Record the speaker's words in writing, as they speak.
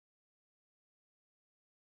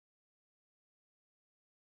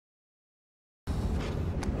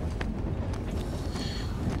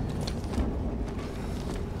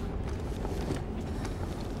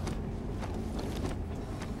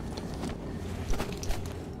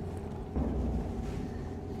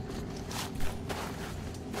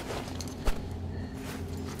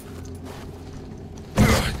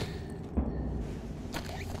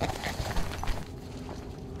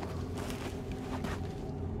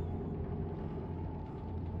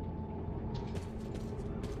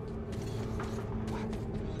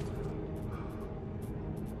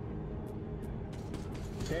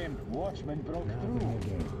Again, watchmen broke through.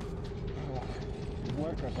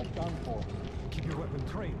 Workers are done for. Keep your weapon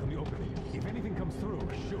trained on the opening. If anything comes through,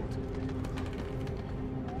 shoot.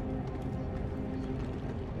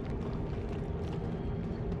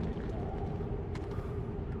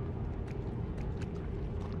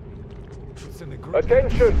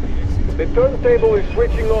 Attention! The turntable is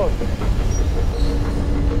switching on.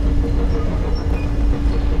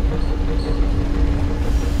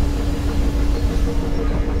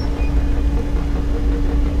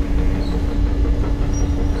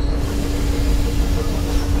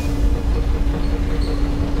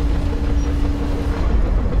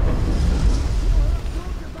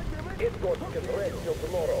 Escorts can rest till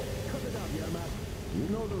tomorrow. You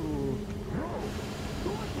know the rules.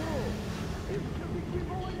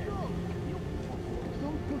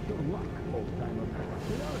 Don't push your luck, old-timer.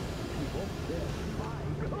 There are people, they're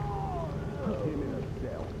fine. Put him in a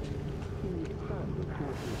cell. He needs time to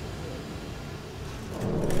sort his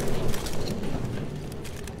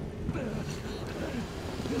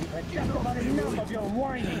I've just about enough of your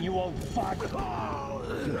whining, you old fuck!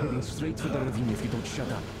 You're heading straight for the ravine if you don't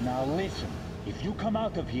shut up. Now listen, if you come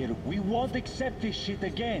out of here, we won't accept this shit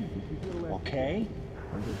again. Okay?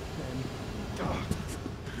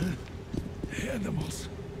 Animals.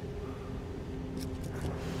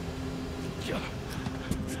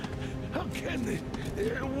 How can they?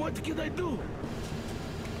 What can I do?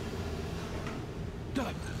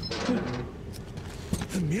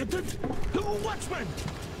 Muted? Watchman!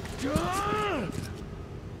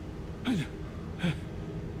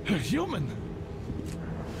 A human?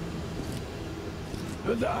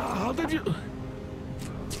 How did you...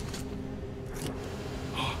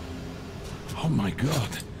 Oh my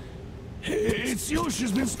God. It's you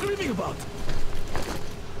she's been screaming about.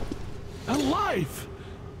 Alive!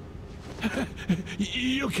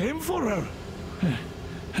 You came for her.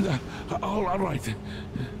 All right.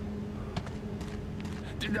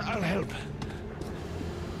 I'll help.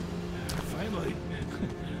 Finally.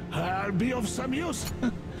 I'll be of some use.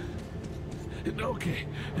 Okay.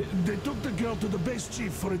 They took the girl to the base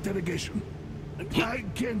chief for interrogation. I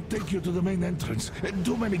can't take you to the main entrance.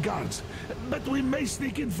 Too many guards. But we may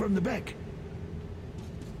sneak in from the back.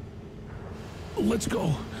 Let's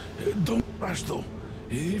go. Don't rush, though.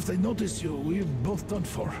 If they notice you, we're both done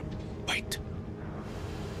for. Wait.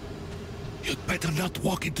 You'd better not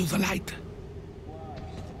walk into the light.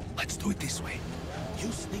 Let's do it this way.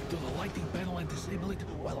 You sneak to the lighting panel and disable it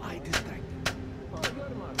while I distract. Oh,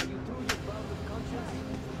 Yermak, are you through your bout of conscience?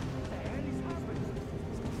 What the hell is happening?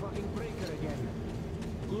 Fucking breaker again.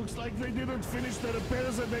 Looks like they didn't finish the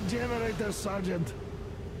repairs at the generator, Sergeant.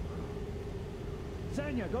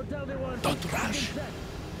 Sanya, go tell the one. Don't rush.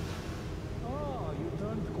 Oh, you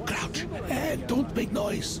turned quite Crouch civil and don't make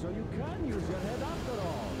noise. So you can use your head after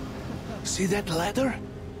all. See that ladder?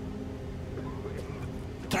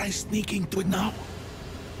 Try sneaking to it now.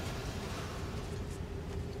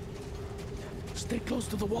 Stay close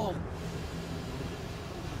to the wall.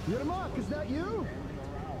 Yermak, is that you?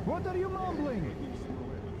 What are you mumbling?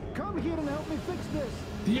 Come here and help me fix this.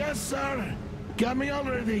 Yes, sir. Got me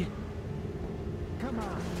already. Come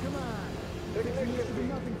on, come on.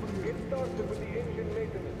 Technician, get started with the engine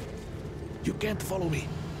maintenance. You can't follow me.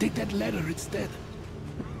 Take that ladder instead.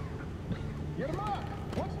 Yermak,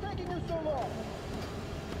 what's taking you so long?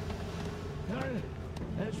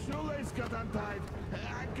 A shoelace got untied.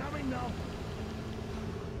 I'm coming now.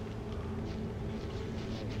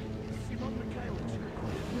 Simon Mikhailovich,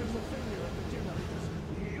 there's a failure at the generators.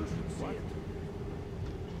 You should see it.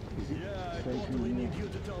 Yeah, I totally need you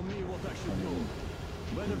to tell me what I should do.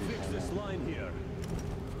 Better fix this line here.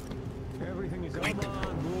 Everything is Wait. Come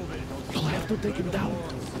on, move it. You'll have to take him down.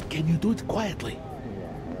 Can you do it quietly?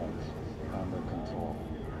 Under control.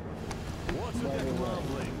 What's with that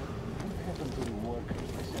mumbling? What happened to the workers?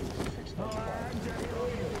 I said to fix that part.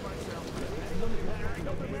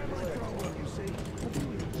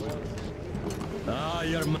 Ah,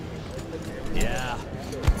 you're yeah.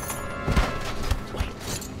 Wait,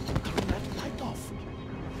 turn that light off.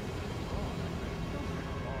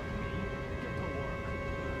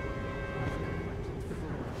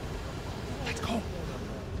 Let's go.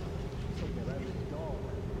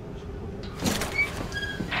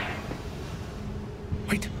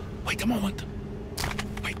 Wait a moment.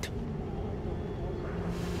 Wait.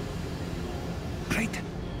 Great.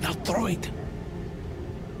 Now throw it.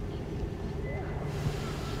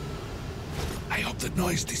 I hope the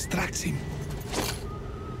noise distracts him.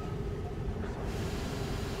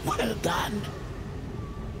 Well done.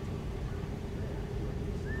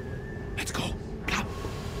 Let's go. Come.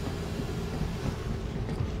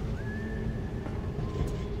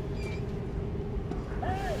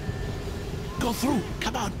 through.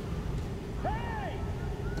 Come on.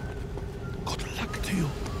 Good luck to you.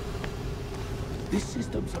 This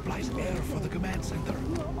system supplies air for the command center.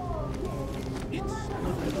 It's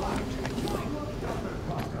not that large, actually.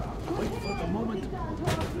 Wait for the moment.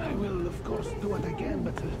 I will, of course, do what I can,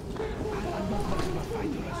 but I'm not much of a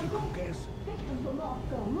fighter, as you could guess.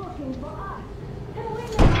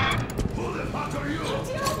 Who the fuck are you?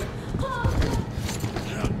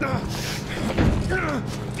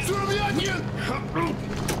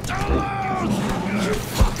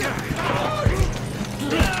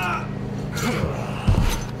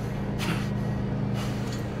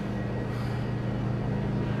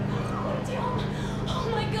 Oh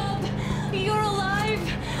my God! You're alive!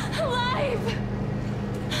 Alive!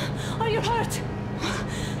 Are you hurt?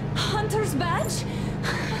 Hunter's badge?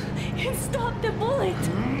 It stopped the bullet!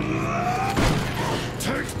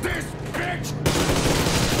 Take this, bitch!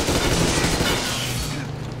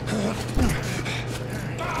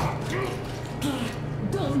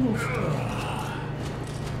 Don't move.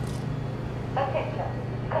 Attention.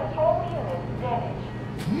 Control unit damaged.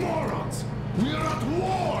 Morons! We are at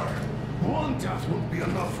war! One death won't be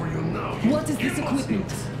enough for you now. What is this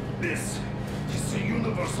equipment? This is a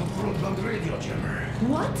universal broadband radio jammer.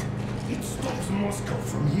 What? It stops Moscow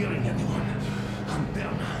from hearing anyone, and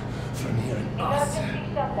them from hearing us.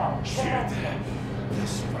 Emergency shutdown. Shit.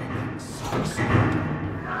 This fucking sucks.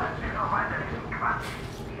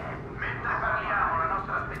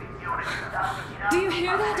 Do you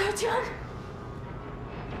hear that, Artyom?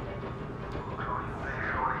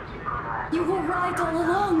 You were right all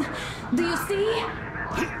along. Do you see?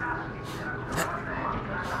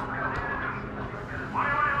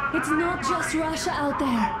 It's not just Russia out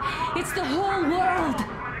there. It's the whole world.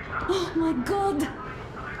 Oh my God.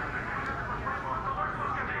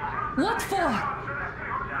 What for?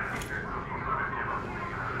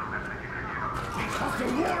 Because the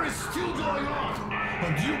war is still going on,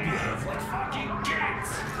 and you behave like fucking kids.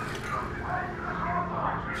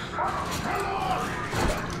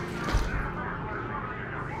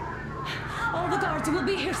 All the guards will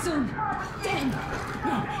be here soon. Damn.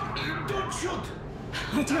 Don't shoot!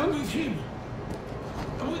 Artyom? I'm with him.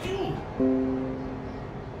 I'm with you.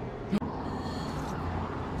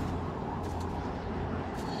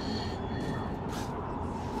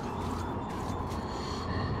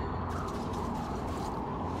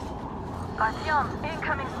 Artyom,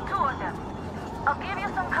 incoming 2 of them. I'll give you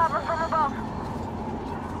some cover from above.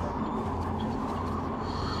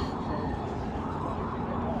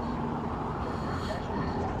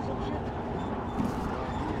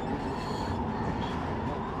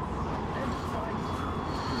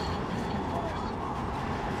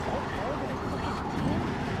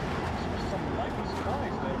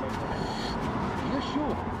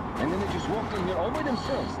 And then they just walked in here all by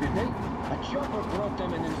themselves, did they? A chopper brought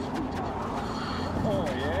them and then scooted. Oh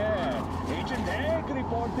yeah, Agent Egg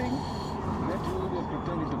reporting. Naturally, they're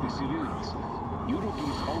pretending to be civilians. You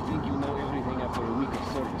rookies all think you know everything after a week of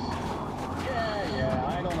service. Yeah,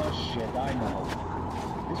 I don't know shit, I know.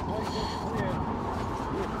 This place looks clear.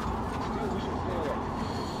 Look, still we should stay away.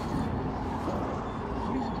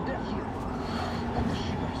 Freezing to death here. And the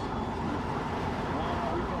shivers.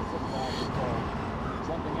 We can survive the cold.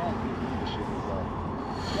 Something else gives me the shivers though.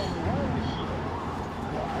 Tell me why the shivers?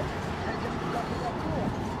 What? They just got to that door.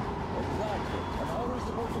 Exactly. And how are we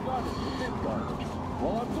supposed to guard it with this garbage?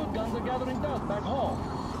 Well, our good guns are gathering dust back home.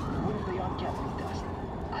 What if they aren't gathering dust?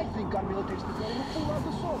 I think our military's preparing a full-out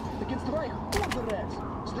assault against Reich or the Reds.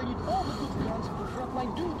 So they need all the good guns for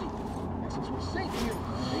frontline duty. And since we're safe here,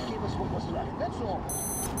 they gave us what was left. That's all.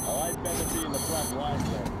 Oh, I'd better be in the front line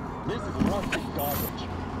then. This is rusty garbage.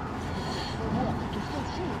 For what? To still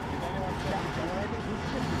shoot if anyone shot generators with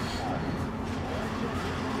shipping power.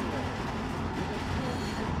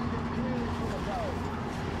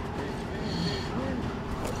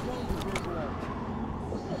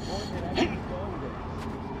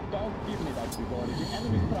 Don't give me that cigar. The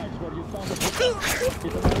enemy strikes where you found it. It's a lie,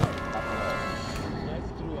 after all. That's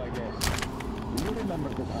true, I guess. Do you remember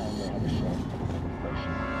the time they had a short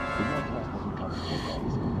operation? The Northwest wasn't covered for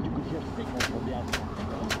days. You could hear signals from the outside.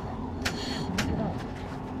 Look it up.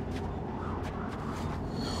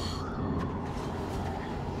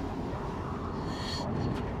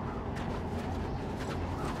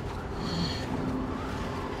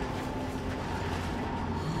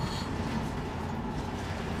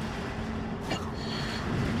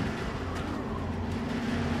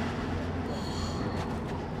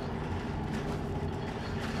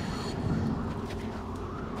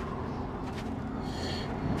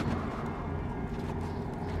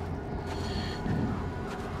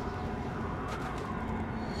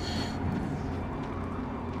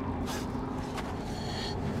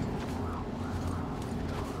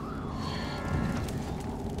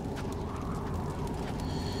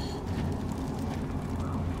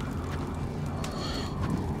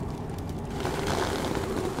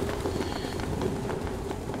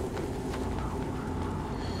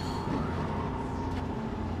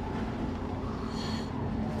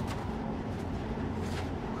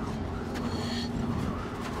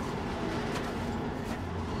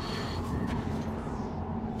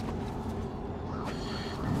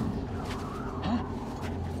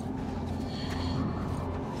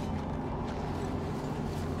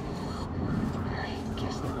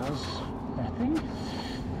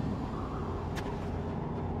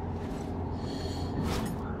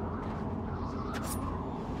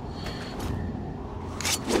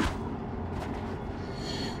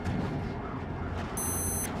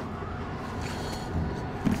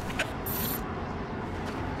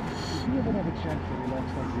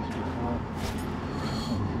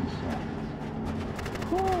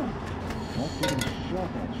 Not getting shot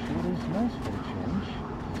at sure is nice for a change.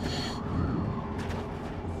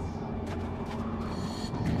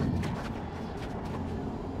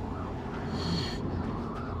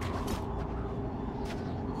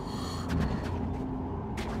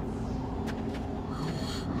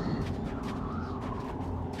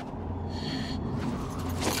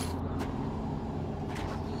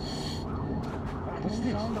 What's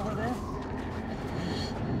this? Sound over there?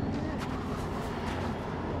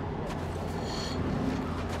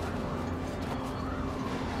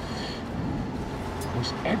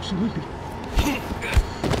 Was absolutely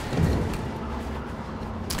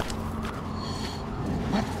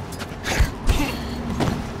what?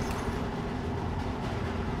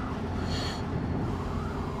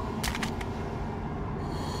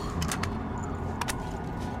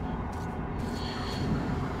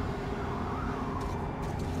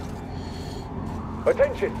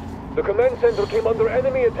 Attention! The command center came under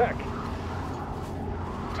enemy attack.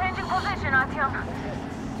 Changing position, Artyom.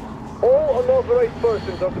 All unauthorized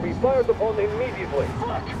persons are to be fired upon immediately.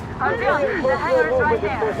 Artyom, the hangar's right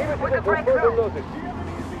there. We could break through.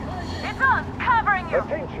 It's on! Covering you!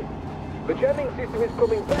 Attention! The jamming system is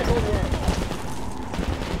coming back online.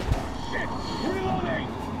 Shit! Reloading!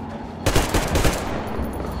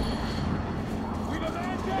 We got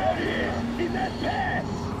that there he is! In that pass!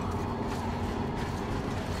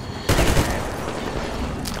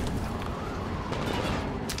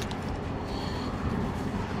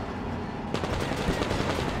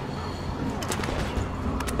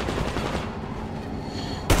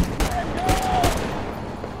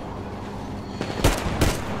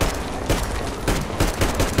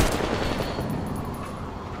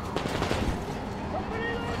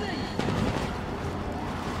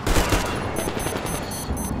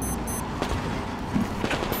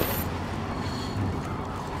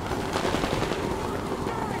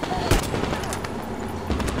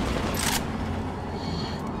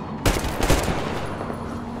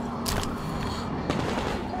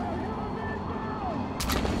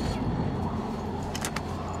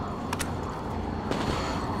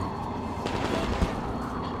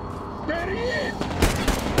 There he is!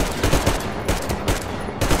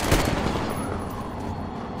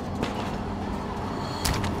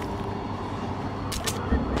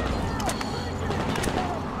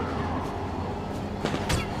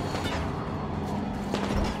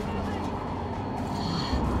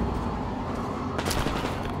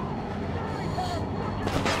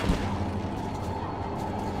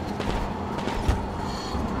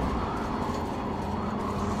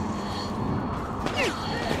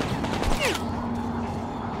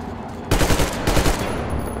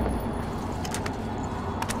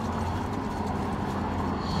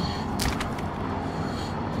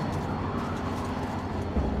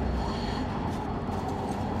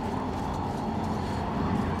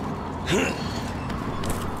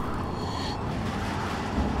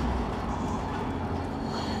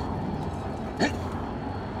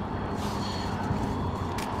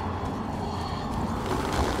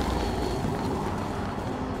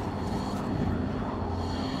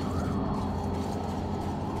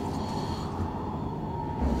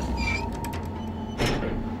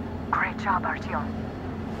 Great job, Artyom.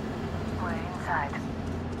 We're inside.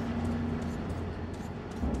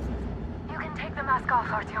 You can take the mask off,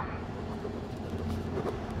 Artyom.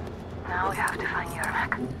 Now we have to find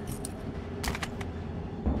Yermak.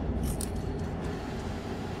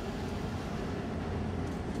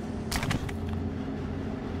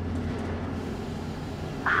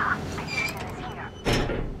 Ah, the engine is here.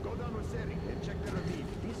 Go down with Seri and check the ravine.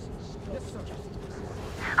 Yes, sir.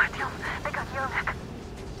 Artyom, they got Yermak.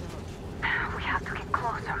 We have to get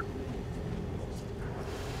closer.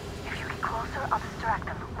 If you get closer, I'll distract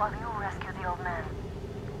them while you rescue the old man.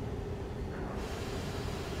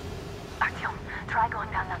 Artyom, try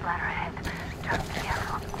going down that ladder ahead. Just be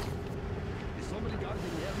careful. Is somebody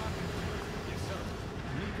guarding Yermak? Yes, sir.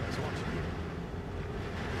 Nika is watching you.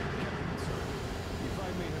 Captain, sir, if I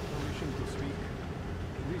may have permission to speak,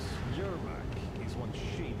 this Yermak is one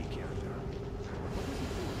shady character. What is he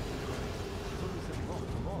doing? He's only setting off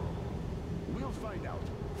tomorrow. We'll find out.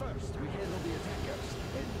 First, we handle the attackers,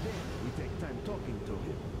 and then we take time talking to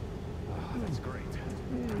him. Ah, that's great.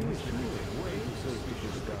 Mr. Nika, way too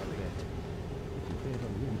suspicious about that. They're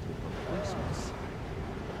unlimited for Christmas.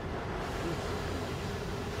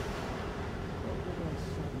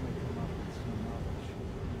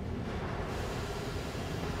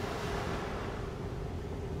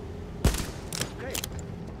 Hey,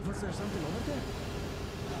 was there something over there?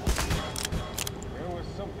 There was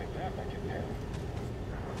something that I can tell.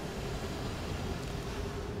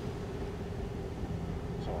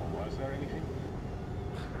 So was there anything?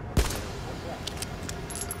 What's that?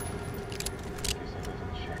 Guess I better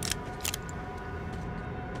check.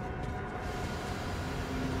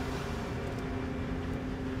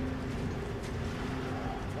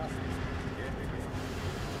 Nothing. Everything.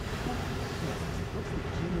 What's the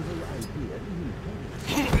general idea even more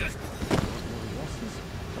losses?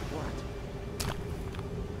 What?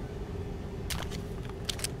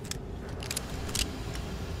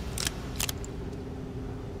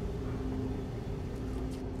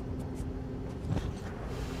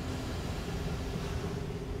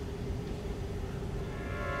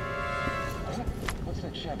 What's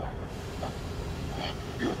that shadow?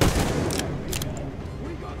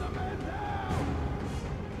 We got the man down!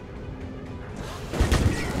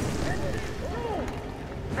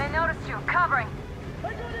 They noticed you. Covering.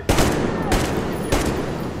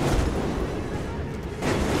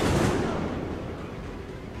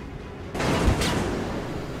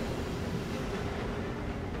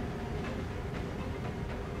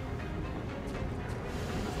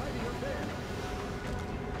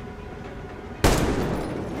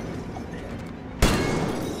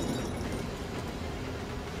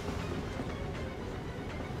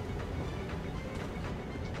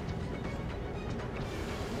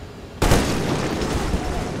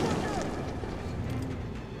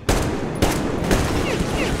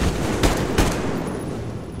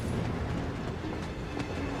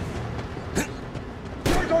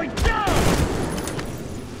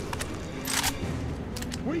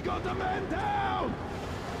 We got the man down!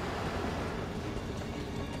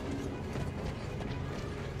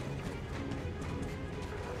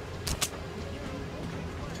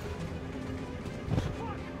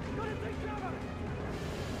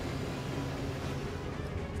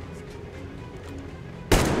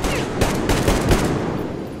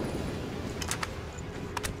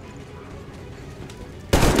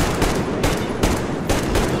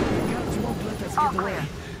 All clear.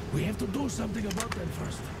 We have to do something about them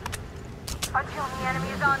first. Until the enemy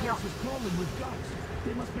is on you. This is crawling with guards.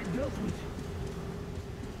 They must be dealt with.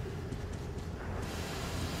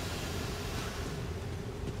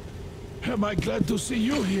 Am I glad to see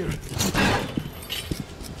you here?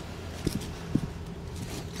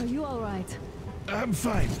 Are you all right? I'm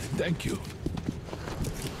fine, thank you.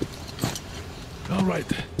 All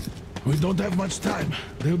right. We don't have much time.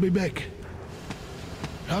 They'll be back.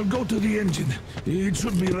 I'll go to the engine. It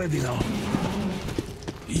should be ready now.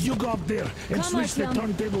 You go up there and switch the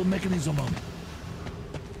turntable mechanism on.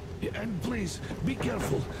 And please, be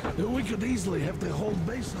careful. We could easily have the whole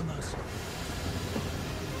base on us.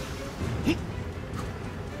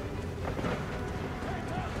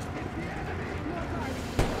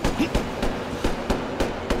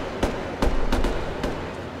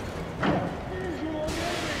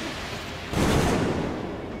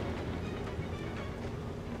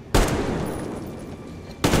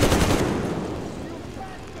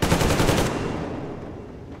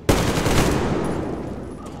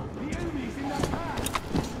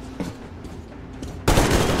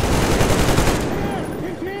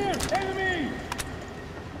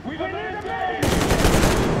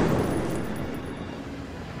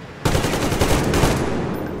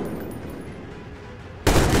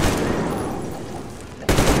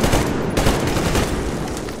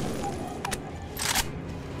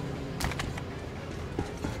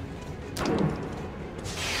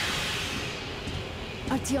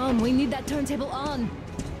 Artyom, we need that turntable on.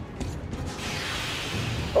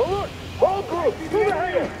 Alert! All group, to the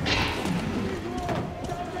hangar!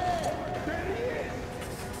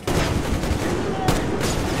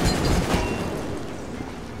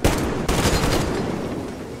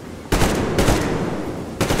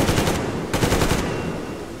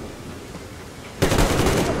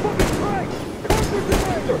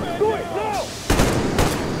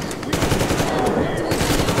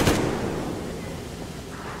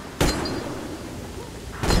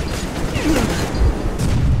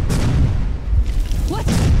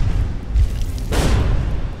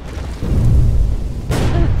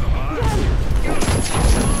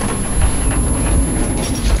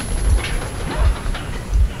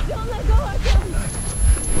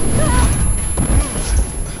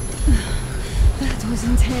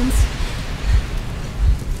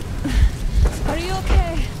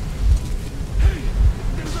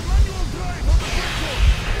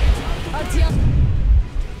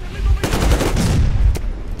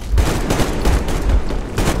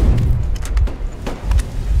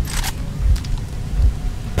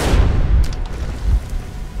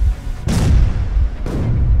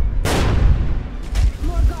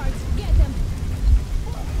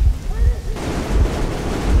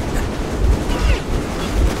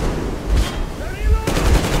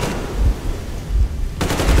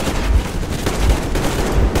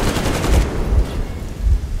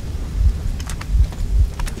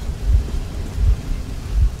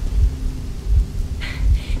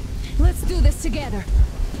 this together.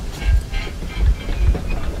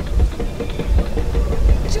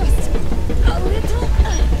 Just a little.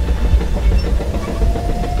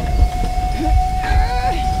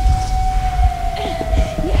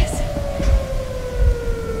 Yes.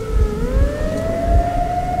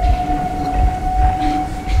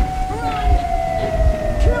 Run!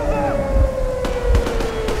 Kill them!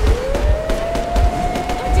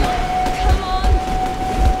 Come on!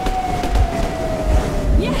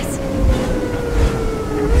 Yes!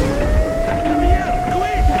 Come here,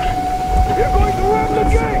 quick! We're going to rob the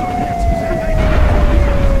gate!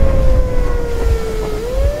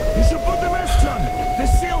 You should put the mask on. The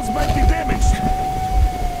seals might be damaged.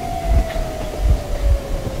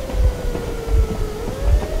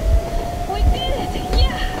 We did it!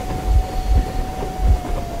 Yeah!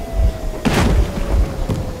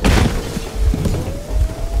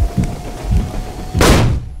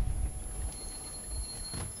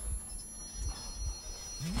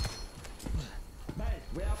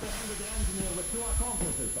 We apprehended the engineer with 2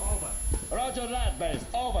 accomplices. Over. Roger that, base.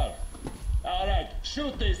 Over. Alright,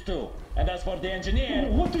 shoot these 2. And as for the engineer...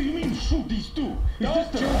 What do you mean, shoot these 2?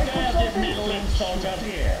 Don't you dare give me lip, soldier!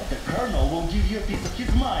 There, the Colonel will give you a piece of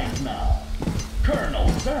his mind now. Colonel,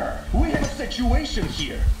 sir, we have a situation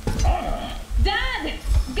here. Anna! Dad!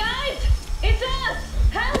 Guys! It's us!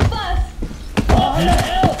 Help us!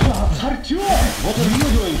 Artyom, what are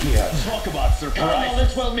you doing here? Talk about Colonel, surprise.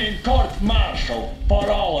 this will mean court-martial for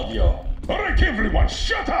all of you. Alright, everyone,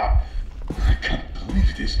 shut up! I can't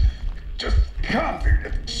believe this. Just can't.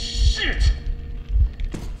 Shit!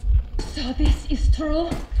 So this is true?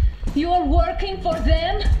 You're working for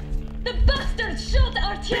them? The bastards shot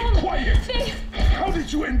Artyom! Quiet! They... How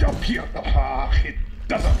did you end up here? It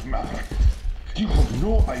doesn't matter. You have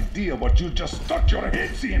no idea what you just stuck your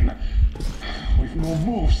heads in. We've no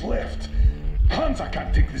moves left. Hansa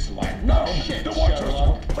can't take this line. No now. shit, The Watchers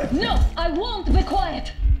Sherlock. won't. No, I won't be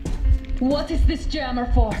quiet! What is this jammer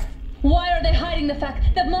for? Why are they hiding the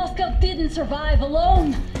fact that Moscow didn't survive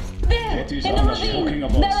alone? There, What is in the Anna talking ravine,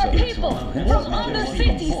 about, there are sir? people It's from not other just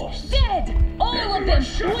cities, force. dead! All of them,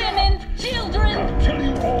 Shut up. women, children! I'll tell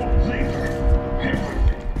you all later. Everything.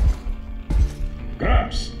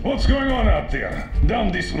 Gramps, what's going on out there?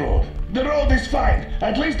 Down this road? The road is fine,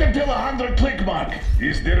 at least until 100 click mark.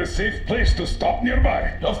 Is there a safe place to stop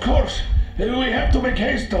nearby? Of course. We have to make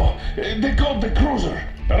haste though. They called the cruiser.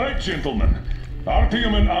 Alright, gentlemen.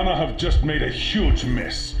 Artyom and Anna have just made a huge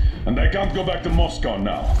mess, and they can't go back to Moscow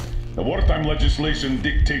now. The wartime legislation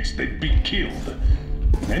dictates they be killed.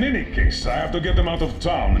 In any case, I have to get them out of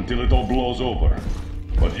town until it all blows over.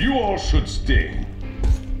 But you all should stay.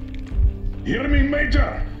 Hear me,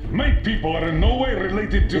 Major? My people are in no way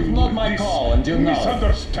related to It's not my this call, and you know it.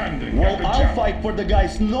 misunderstanding. Well, Captain I'll Jam. fight for the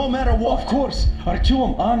guys no matter what. Of course.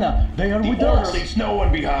 Artyom, Anna, they are with us. Leaves no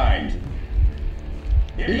one behind.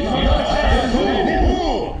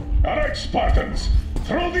 Alright, Spartans.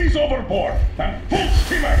 Throw these overboard and full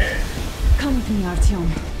steam ahead. Come with me, Artyom.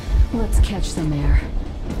 Let's catch some air.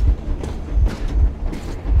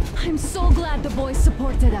 I'm so glad the boys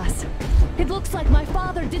supported us. It looks like my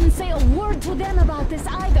father didn't say a word to them about this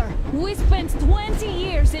either. We spent 20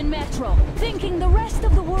 years in Metro, thinking the rest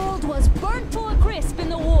of the world was burnt to a crisp in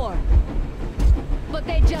the war. But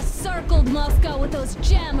they just circled Moscow with those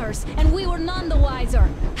jammers, and we were none the wiser.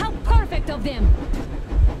 How perfect of them!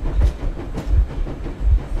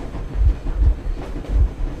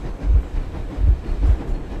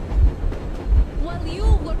 While you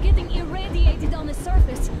were getting irradiated on the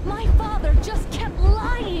surface, my father just kept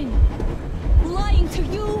lying. Lying to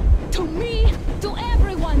you, to me, to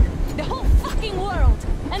everyone, the whole fucking world,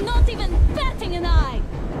 and not even batting an eye.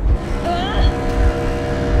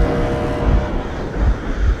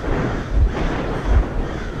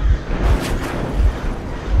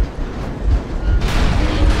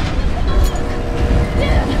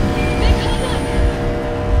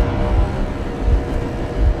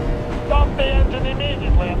 Stop the engine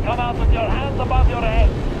immediately and come out with your hands above your head.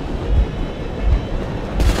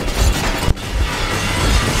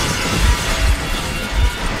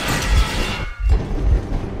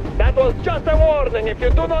 That was just a warning. If you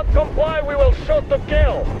do not comply, we will shoot to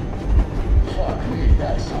kill. Fuck me,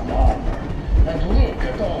 that's some armor. And look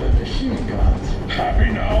at all the machine guns.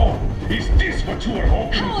 Happy now? Is this what you were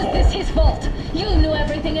hoping How for? is this his fault? You knew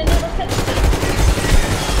everything and never said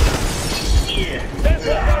This is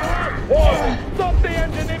the last warning. Stop the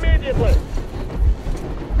engine immediately.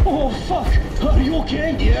 Oh, fuck. Are you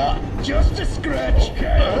okay? Yeah, just a scratch.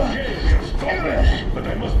 Okay, we'll stop it. But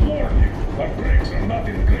I must warn you, our brakes are not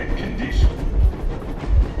in great condition.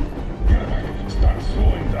 Start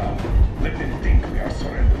slowing down. Let them think we are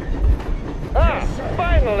surrendering.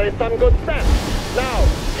 finally some good sense. Now,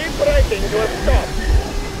 keep braking to a stop.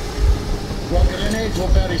 Well, grenades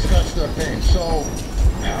will barely scratch their paint, so...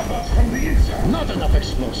 How about from the inside? Not enough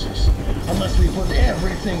explosives. Unless we put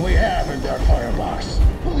everything we have in their firebox.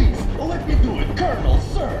 Please, let me do it, Colonel,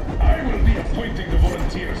 sir. I will be appointing the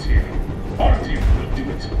volunteers here. Artyom will do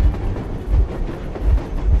it.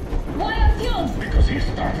 Why Artyom? Because he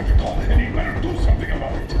started it all, and he better do something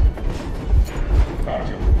about it.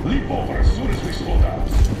 Artyom, leap over as soon as we slow down.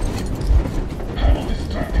 I will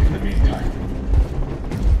distract him in the meantime.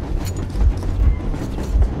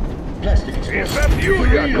 Plastic explosives. Is that you,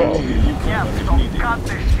 Yakov? Yes, so cut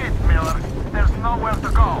the shit, Miller. There's nowhere to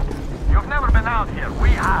go. You've never been out here. We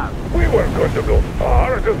have. We weren't going to go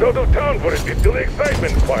far, just out of town for a bit till the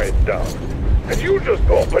excitement quiets down. And you just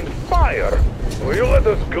opened fire. Will you let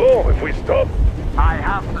us go if we stop? I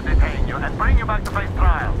have to detain you and bring you back to face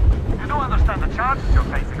trial. You do understand the charges you're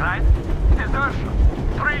facing, right? Desertion.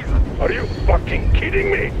 Treason. Are you fucking kidding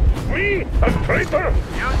me? Me? A traitor?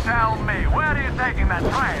 You tell me, where are you taking that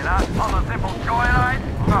train, huh? On a simple joyride?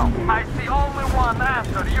 No, I see only one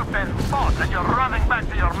answer. You've been fought and you're running back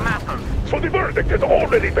to your masters. So the verdict has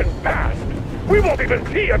already been passed. We won't even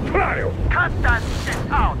see a trial. Cut that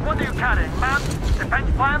shit out. What are you carrying, man?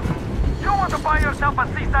 Defense plans? You want to buy yourself a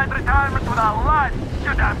seaside retirement without life,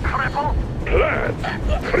 you damn cripple? Plans?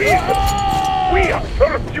 Treason? We have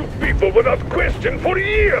served you people without question for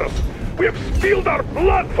years. We have spilled our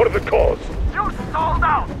blood for the cause. You sold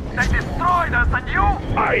out. They destroyed us and you?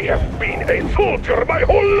 I have been a soldier my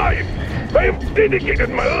whole life. I have dedicated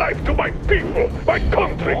my life to my people, my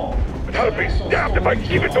country. But I'll be damned if I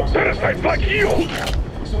give it to parasites like you.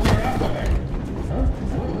 So we're after them. Huh?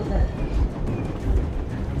 What was that?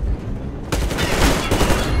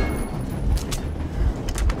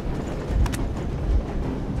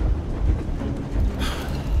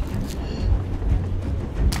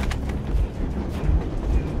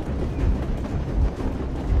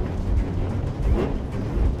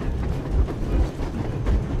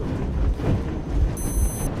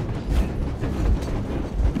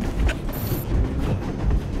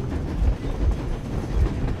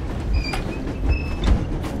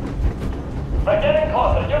 We're getting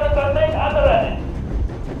closer. Units are made and ready.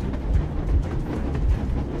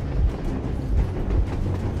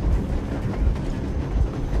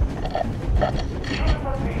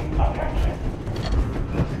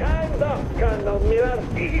 Stand up, Colonel Miller.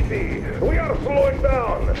 Easy. We are slowing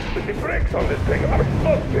down. But the brakes on this thing are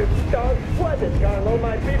busted. Don't sweat it, Colonel.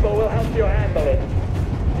 My people will help you handle it.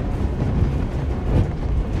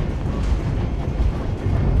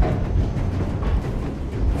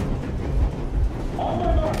 On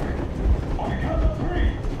my mark. On the count of 3.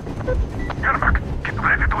 Yermak, get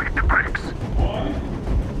ready to hit the brakes. 1,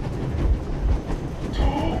 2.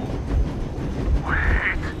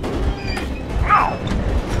 Wait. No!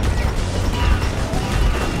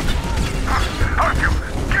 Artyom,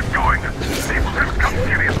 keep going. These things come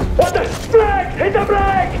serious. What the? Brake! Hit the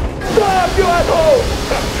brake! Stop, you asshole!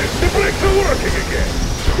 The brakes are working again.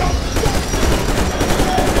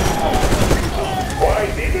 Why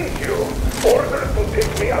didn't you? Orders to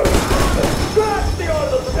take me out. Scratch the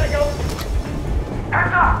orders to take out!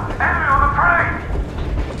 Heads up! Enemy on the train!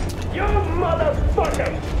 You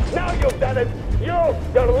motherfucker! Now you've done it! You're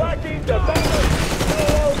lucky the bandits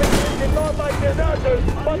did not like deserters,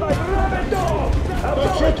 but I love it all!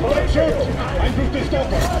 That's it! That's it! I'm with the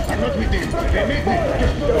stopper! I'm not with him! They made me!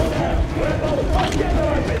 Just don't have! Get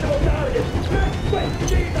our visible target! Let's quick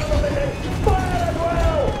cheese out of it! Fire as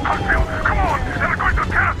well! Hartfield, come on! They're going to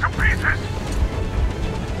tear us to pieces!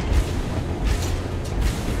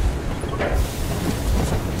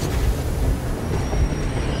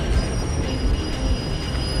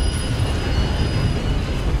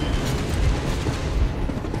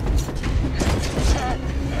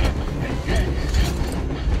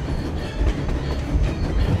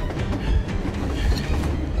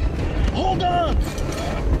 Hold on!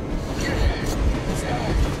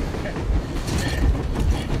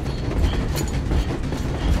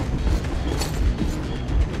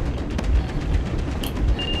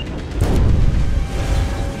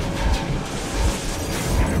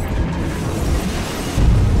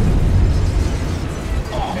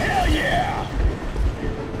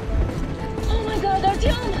 Oh my god,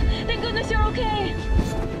 Artyom! Thank goodness you're okay!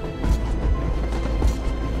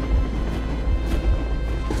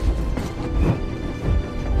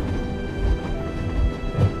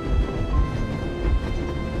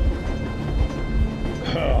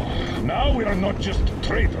 Now we are not just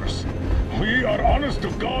traitors. We are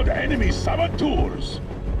honest-to-God enemy saboteurs.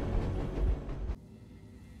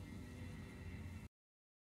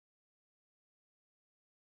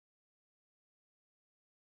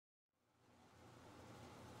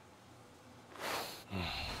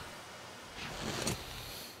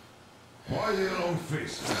 Why the long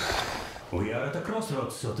face? We are at a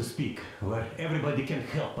crossroads, so to speak, where everybody can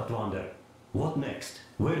help but wonder. What next?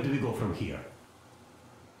 Where do we go from here?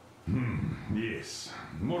 Yes,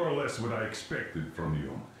 more or less what I expected from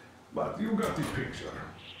you. But you got the picture.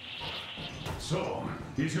 So,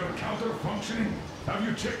 is your counter functioning? Have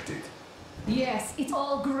you checked it? Yes, it's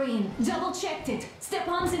all green. Double checked it.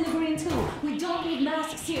 Stepan's in the green too. We don't need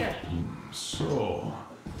masks here. So,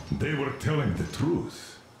 they were telling the truth.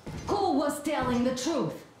 Who was telling the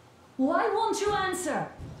truth? Why won't you answer?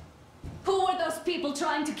 Who were those people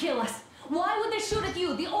trying to kill us? Why would they shoot at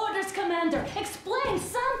you, the Order's commander? Explain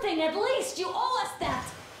something, at least! You owe us that!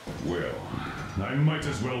 Well, I might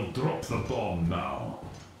as well drop the bomb now.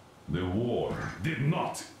 The war did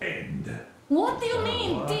not end. What do you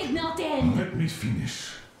mean, did not end? Let me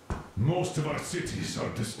finish. Most of our cities are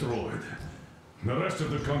destroyed. The rest of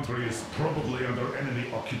the country is probably under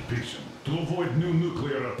enemy occupation. To avoid new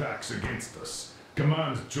nuclear attacks against us,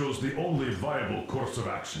 Command chose the only viable course of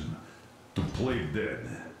action: to play dead.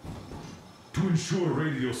 To ensure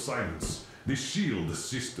radio silence, the SHIELD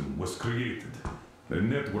system was created. A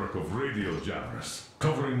network of radio jammers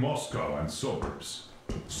covering Moscow and suburbs.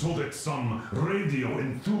 So that some radio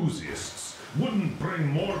enthusiasts wouldn't bring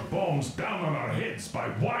more bombs down on our heads by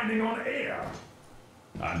whining on air.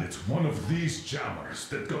 And it's one of these jammers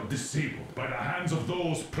that got disabled by the hands of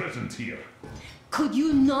those present here. Could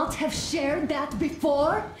you not have shared that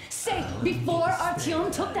before? Say, before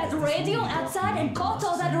Artyom took that radio outside and caught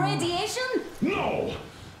all that radiation? No!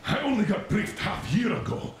 I only got briefed half year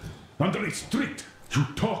ago, under a strict you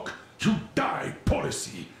talk, you die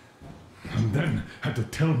policy. And then had to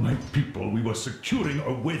tell my people we were securing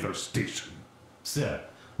a weather station. Sir,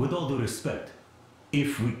 with all due respect,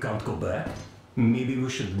 if we can't go back, maybe we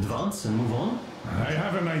should advance and move on? I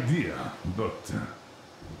have an idea, but...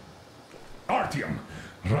 Artyom,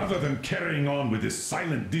 rather than carrying on with this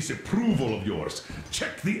silent disapproval of yours,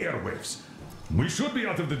 check the airwaves. We should be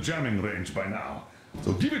out of the jamming range by now,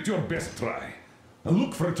 so give it your best try.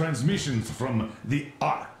 Look for transmissions from the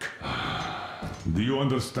Ark. Do you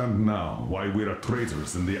understand now why we're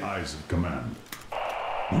traitors in the eyes of Command?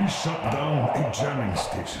 We shut down a jamming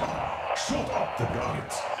station, shot up the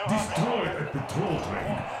guards, destroyed a patrol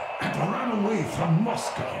train, and ran away from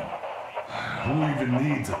Moscow. Who even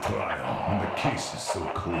needs a trial when the case is so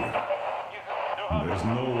clear? There's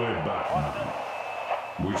no way back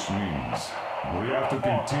now. Which means we have to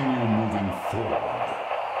continue moving forward.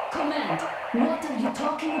 Command, what are you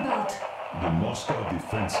talking about? The Moscow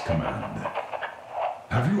Defense Command.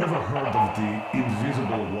 Have you ever heard of the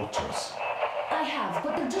Invisible Watchers? I have,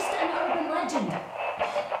 but they're just an urban legend.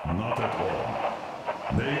 Not at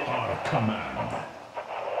all. They are Command.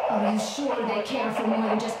 Are you sure they care for more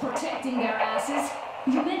than just protecting their asses?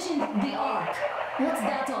 You mentioned the Ark. What's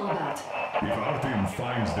that all about? If Artyom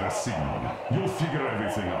finds their signal, you'll figure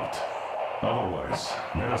everything out. Otherwise,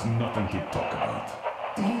 there is nothing to talk about.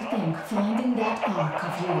 Do you think finding that Ark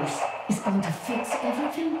of yours is going to fix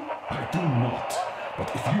everything? I do not. But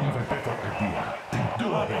if you have a better idea, then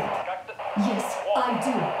go ahead. Yes, I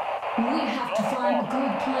do. We have to find a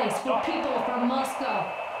good place for people from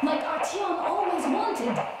Moscow, like Artyom always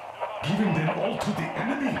wanted. Giving them all to the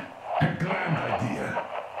enemy? A grand idea.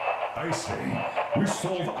 I say, we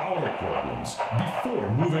solve our problems before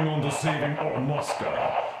moving on to saving all Moscow.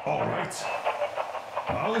 All right?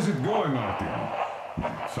 How is it going,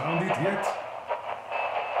 Artyom? Found it yet?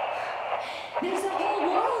 There's a whole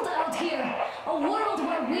world out here. A world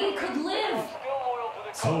where we could live.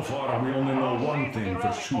 So far, we only know one thing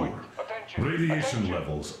for sure. Radiation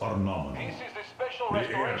levels are nominal.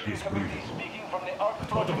 The air is breathable.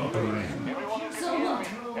 But what about the rain? So what?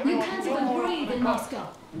 You can't even breathe in Moscow.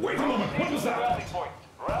 Wait a moment, what was that?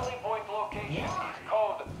 Rally point location is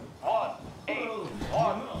code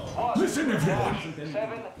 18111. Listen, everyone.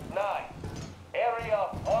 79. Area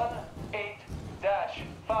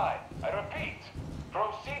 18-5. I repeat.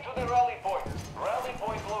 Proceed to the rally point. Rally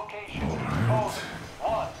point location is code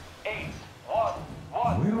 1811.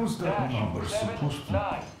 Where was that number supposed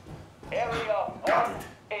to... Area Got it.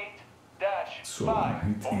 18-5. So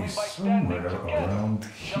it is somewhere around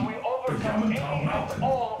Shall we here. overcome any Yamantau and Mountain.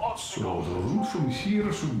 all So obstacles? the route from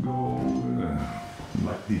here should go...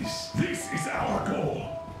 like this. This is our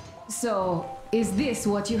goal. So, is this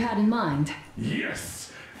what you had in mind?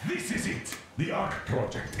 Yes, this is it. The Ark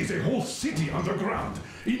project is a whole city underground.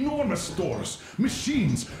 Enormous stores,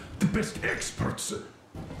 machines, the best experts.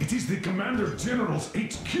 It is the Commander General's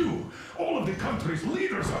HQ. All of the country's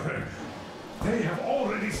leaders are there. They have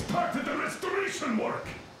already started the restoration work.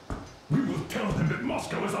 We will tell them that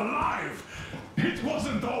Moscow is alive. It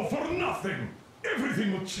wasn't all for nothing.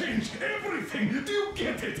 Everything will change. Everything. Do you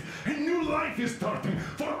get it? A new life is starting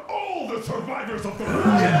for all the survivors of the world.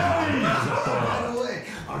 By the way,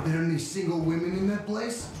 are there any single women in that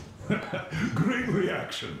place? Great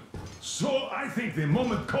reaction. So I think the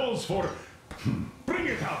moment calls for... Bring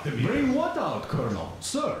it out to me. Bring what out, Colonel?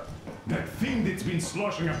 Sir? That thing that's been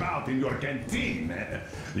sloshing about in your canteen.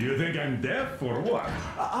 You think I'm deaf or what?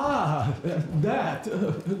 That.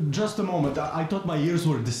 Just a moment. I thought my ears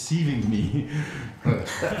were deceiving me.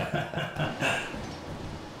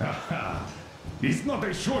 It's not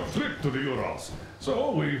a short trip to the Urals,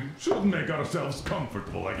 so we should make ourselves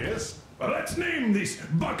comfortable, I guess. Let's name this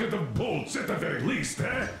bucket of bolts at the very least,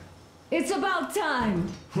 eh? It's about time.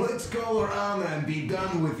 Let's go around and be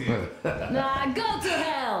done with it. Nah, go to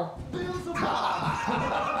hell.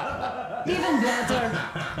 Even better.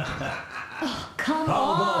 Oh, come How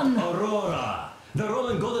on. about Aurora? The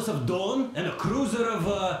Roman goddess of dawn and a cruiser of,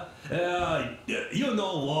 you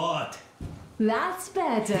know what? That's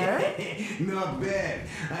better. Not bad.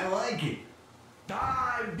 I like it.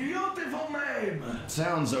 Beautiful name!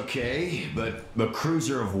 Sounds okay, but the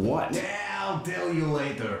cruiser of what? Yeah, I'll tell you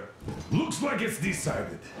later. Looks like it's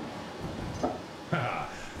decided.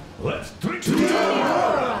 Let's drink to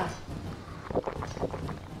Aurora.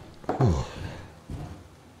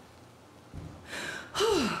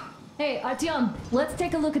 Hey, Artyom, let's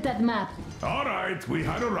take a look at that map. All right, we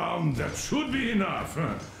had a round. That should be enough.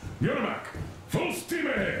 Yermak, full steam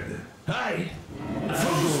ahead. Hi.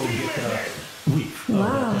 Full steam ahead.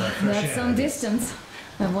 Wow, that's some distance.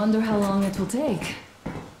 I wonder how long it will take.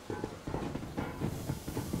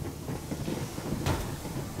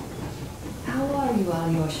 How are you,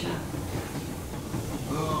 Alyosha?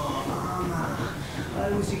 Oh, Anna.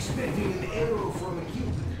 I was expecting an arrow from a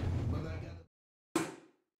Cupid, but I got...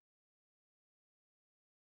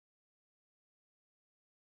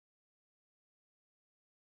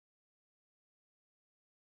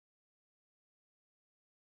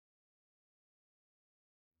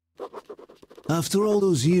 After all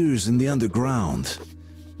those years in the underground,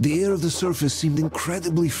 the air of the surface seemed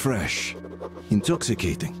incredibly fresh,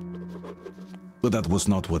 intoxicating. But that was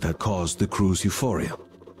not what had caused the crew's euphoria.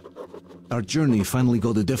 Our journey finally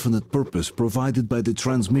got a definite purpose provided by the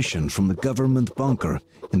transmission from the government bunker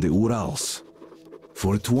in the Urals.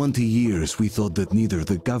 For 20 years we thought that neither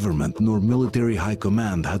the government nor military high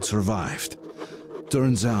command had survived.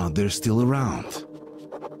 Turns out they're still around.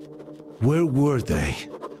 Where were they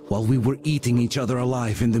while we were eating each other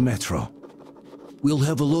alive in the metro? We'll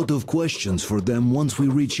have a lot of questions for them once we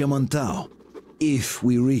reach Yamantau, if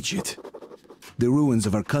we reach it. The ruins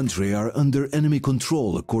of our country are under enemy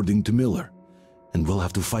control, according to Miller, and we'll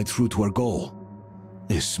have to fight through to our goal.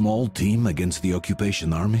 A small team against the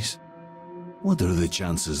occupation armies? What are the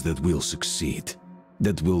chances that we'll succeed?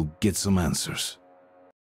 That we'll get some answers?